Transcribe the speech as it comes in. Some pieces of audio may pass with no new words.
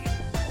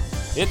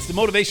It's the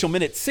Motivational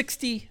Minute,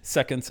 60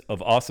 seconds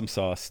of awesome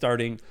sauce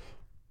starting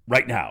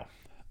right now.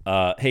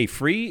 Hey,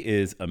 free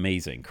is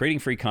amazing. Creating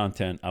free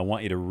content, I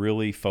want you to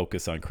really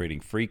focus on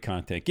creating free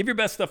content. Give your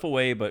best stuff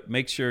away, but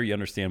make sure you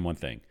understand one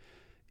thing.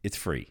 It's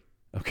free,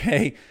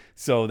 okay?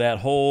 So that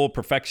whole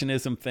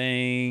perfectionism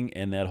thing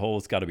and that whole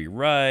it's got to be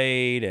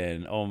right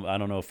and, oh, I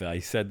don't know if I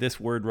said this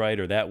word right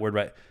or that word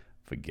right.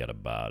 Forget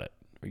about it.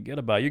 Forget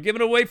about it. You're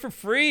giving it away for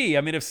free.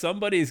 I mean, if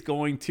somebody's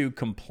going to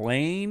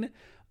complain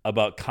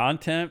about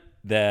content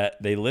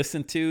that they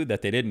listen to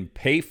that they didn't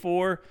pay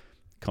for,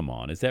 come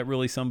on, is that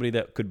really somebody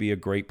that could be a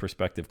great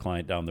prospective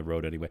client down the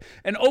road anyway?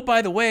 And oh,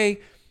 by the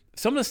way,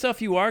 some of the stuff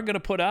you are going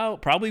to put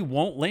out probably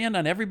won't land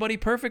on everybody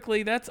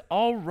perfectly. That's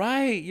all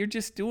right. You're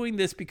just doing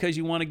this because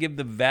you want to give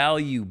the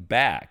value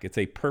back. It's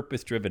a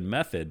purpose-driven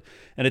method,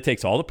 and it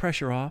takes all the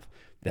pressure off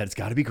that it's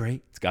got to be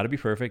great. It's got to be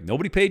perfect.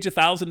 Nobody paid you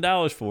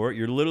 $1,000 for it.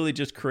 You're literally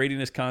just creating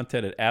this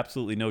content at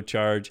absolutely no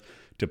charge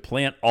to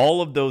plant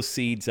all of those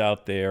seeds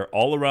out there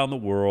all around the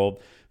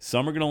world.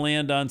 Some are going to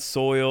land on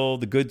soil,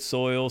 the good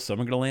soil.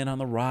 Some are going to land on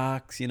the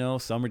rocks.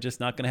 Some are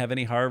just not going to have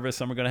any harvest.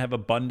 Some are going to have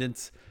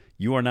abundance.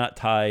 You are not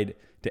tied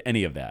to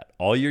any of that.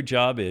 All your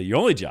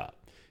only job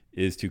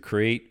is to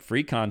create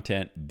free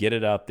content, get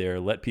it out there,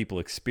 let people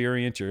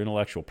experience your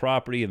intellectual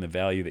property and the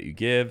value that you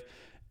give.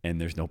 And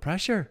there's no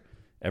pressure.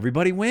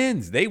 Everybody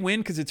wins. They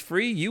win because it's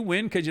free. You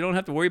win because you don't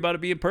have to worry about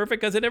it being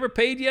perfect because it never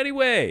paid you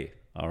anyway.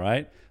 All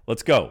right,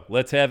 let's go.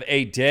 Let's have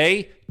a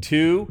day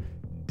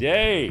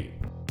today.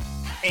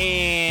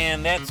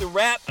 And that's a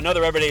wrap.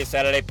 Another Every Day is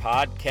Saturday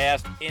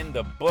podcast in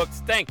the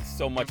books. Thanks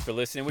so much for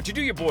listening. Would you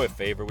do your boy a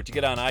favor? Would you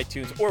get on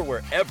iTunes or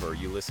wherever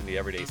you listen to the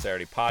Every Day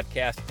Saturday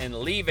podcast and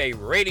leave a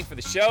rating for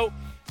the show?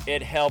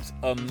 It helps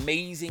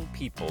amazing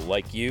people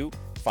like you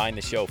find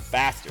the show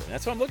faster. And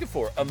that's what I'm looking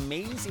for,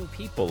 amazing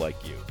people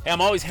like you. Hey,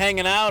 I'm always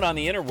hanging out on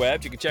the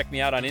interwebs. You can check me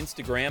out on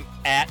Instagram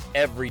at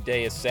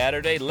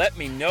EveryDayIsSaturday. Let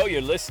me know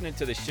you're listening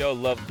to the show.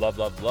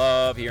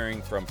 Love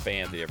hearing from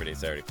fans of the Everyday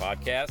Saturday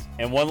podcast.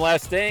 And one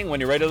last thing, when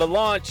you're ready to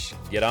launch,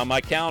 get on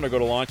my calendar, go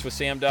to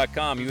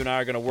launchwithsam.com. You and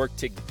I are going to work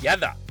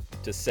together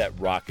to set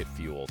rocket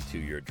fuel to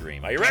your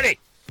dream. Are you ready?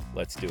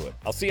 Let's do it.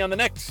 I'll see you on the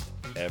next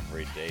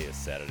Every Day is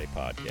Saturday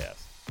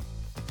podcast.